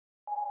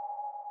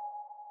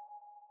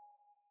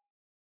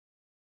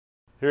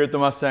Here at the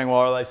Mustang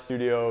Wildlife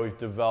Studio, we've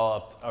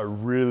developed a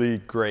really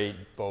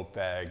great boat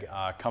bag.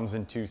 Comes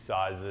in two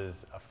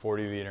sizes, a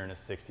 40 liter and a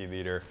 60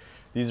 liter.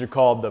 These are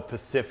called the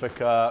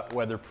Pacifica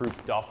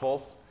Weatherproof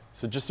Duffels.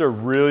 So just a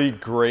really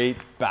great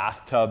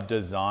bathtub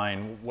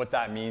design. What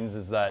that means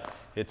is that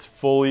it's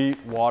fully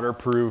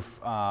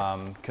waterproof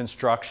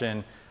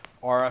construction,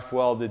 RF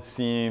welded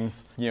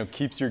seams,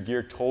 keeps your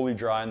gear totally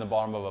dry in the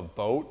bottom of a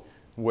boat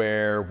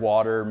where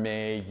water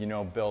may,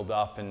 build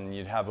up and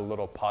you'd have a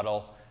little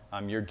puddle.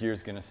 Your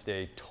gear's gonna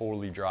stay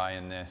totally dry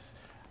in this.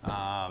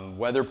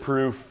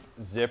 Weatherproof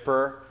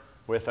zipper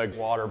with a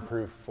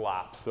waterproof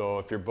flap. So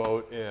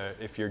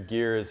if your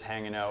gear is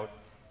hanging out,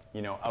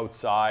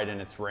 outside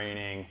and it's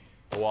raining,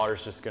 the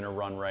water's just gonna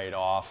run right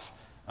off.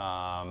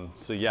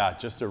 So yeah,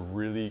 just a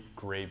really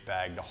great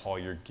bag to haul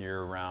your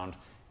gear around,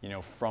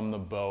 from the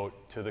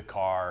boat to the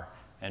car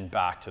and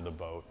back to the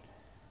boat.